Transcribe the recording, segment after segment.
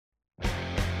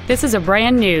This is a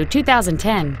brand new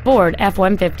 2010 Ford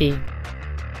F-150.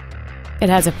 It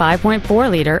has a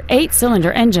 5.4-liter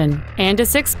 8-cylinder engine and a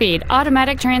 6-speed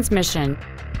automatic transmission.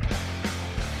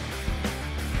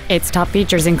 Its top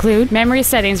features include memory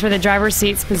settings for the driver's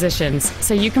seat's positions,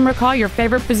 so you can recall your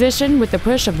favorite position with the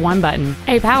push of one button,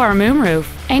 a power moonroof,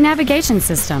 a navigation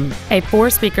system, a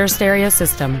 4-speaker stereo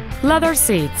system, leather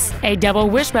seats, a double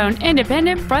wishbone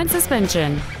independent front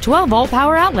suspension, 12-volt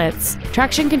power outlets,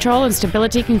 traction control and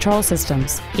stability control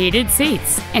systems, heated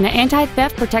seats, and an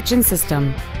anti-theft protection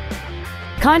system.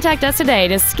 Contact us today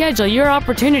to schedule your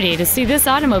opportunity to see this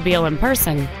automobile in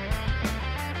person.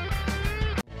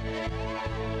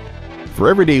 For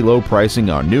everyday low pricing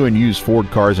on new and used Ford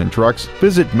cars and trucks,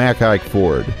 visit Mac Haik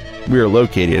Ford. We are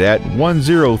located at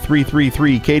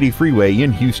 10333 Katy Freeway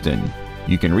in Houston.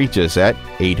 You can reach us at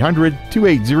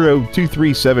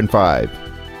 800-280-2375.